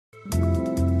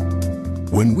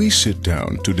When we sit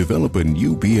down to develop a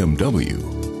new BMW,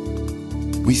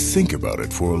 we think about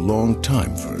it for a long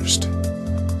time first.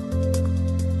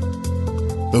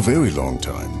 A very long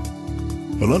time.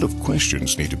 A lot of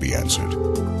questions need to be answered.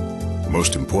 The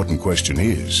most important question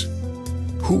is,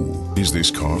 who is this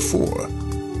car for?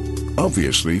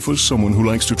 Obviously for someone who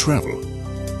likes to travel.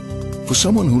 For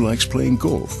someone who likes playing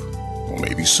golf, or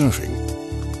maybe surfing.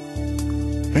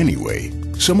 Anyway,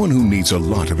 someone who needs a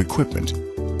lot of equipment.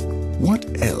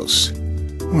 What else?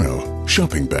 Well,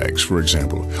 shopping bags, for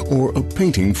example, or a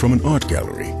painting from an art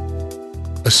gallery.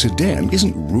 A sedan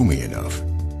isn't roomy enough.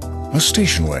 A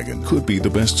station wagon could be the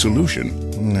best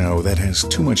solution. No, that has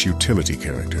too much utility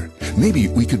character. Maybe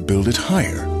we could build it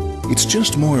higher. It's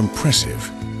just more impressive.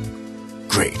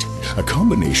 Great, a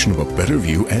combination of a better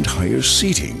view and higher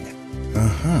seating.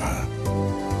 Aha.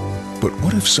 But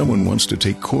what if someone wants to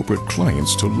take corporate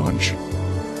clients to lunch?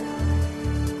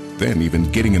 Then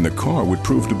even getting in the car would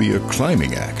prove to be a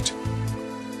climbing act.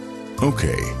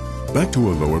 Okay, back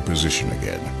to a lower position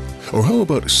again. Or how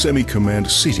about semi-command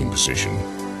seating position?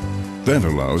 That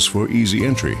allows for easy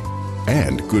entry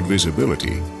and good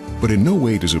visibility, but in no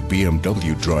way does a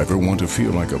BMW driver want to feel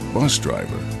like a bus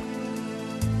driver.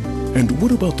 And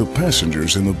what about the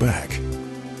passengers in the back?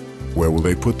 Where will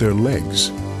they put their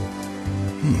legs?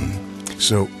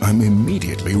 So I'm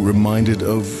immediately reminded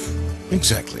of,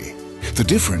 exactly, the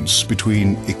difference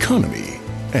between economy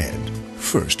and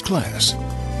first class.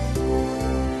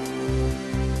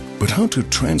 But how to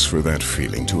transfer that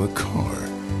feeling to a car?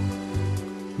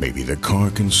 Maybe the car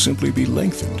can simply be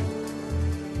lengthened.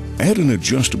 Add an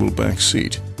adjustable back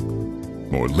seat,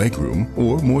 more legroom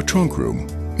or more trunk room,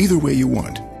 either way you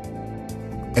want.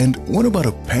 And what about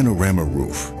a panorama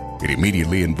roof? It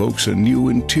immediately invokes a new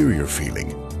interior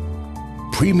feeling.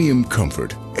 Premium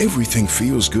comfort, everything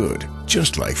feels good,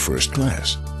 just like first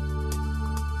class.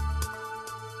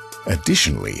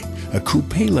 Additionally, a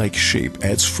coupe-like shape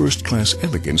adds first-class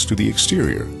elegance to the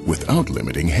exterior, without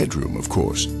limiting headroom, of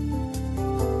course.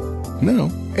 Now,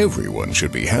 everyone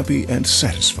should be happy and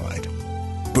satisfied.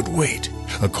 But wait,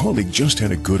 a colleague just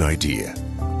had a good idea.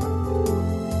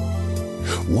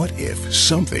 What if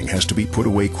something has to be put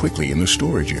away quickly in the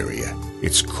storage area?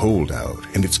 It's cold out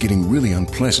and it's getting really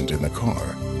unpleasant in the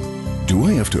car. Do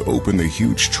I have to open the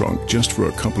huge trunk just for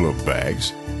a couple of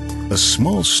bags? A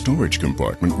small storage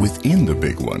compartment within the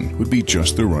big one would be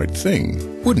just the right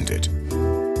thing, wouldn't it?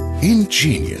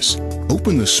 Ingenious!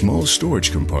 Open the small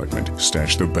storage compartment,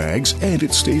 stash the bags, and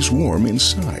it stays warm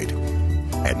inside.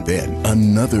 And then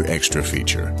another extra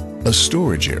feature, a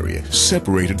storage area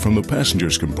separated from the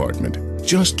passenger's compartment,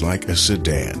 just like a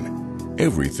sedan.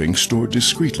 Everything stored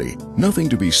discreetly, nothing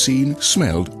to be seen,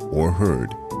 smelled, or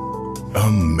heard.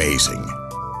 Amazing!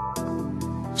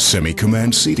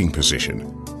 Semi-command seating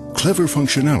position, clever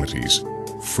functionalities,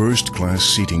 first-class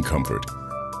seating comfort,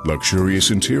 luxurious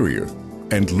interior,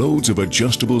 and loads of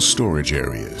adjustable storage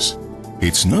areas.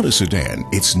 It's not a sedan,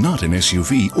 it's not an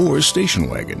SUV or a station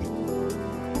wagon.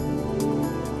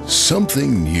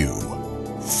 Something new,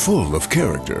 full of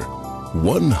character,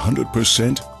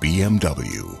 100%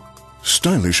 BMW.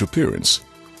 Stylish appearance,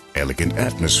 elegant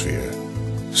atmosphere,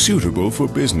 suitable for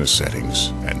business settings,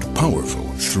 and powerful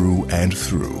through and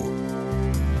through.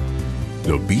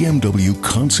 The BMW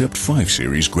Concept 5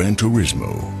 Series Gran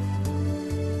Turismo.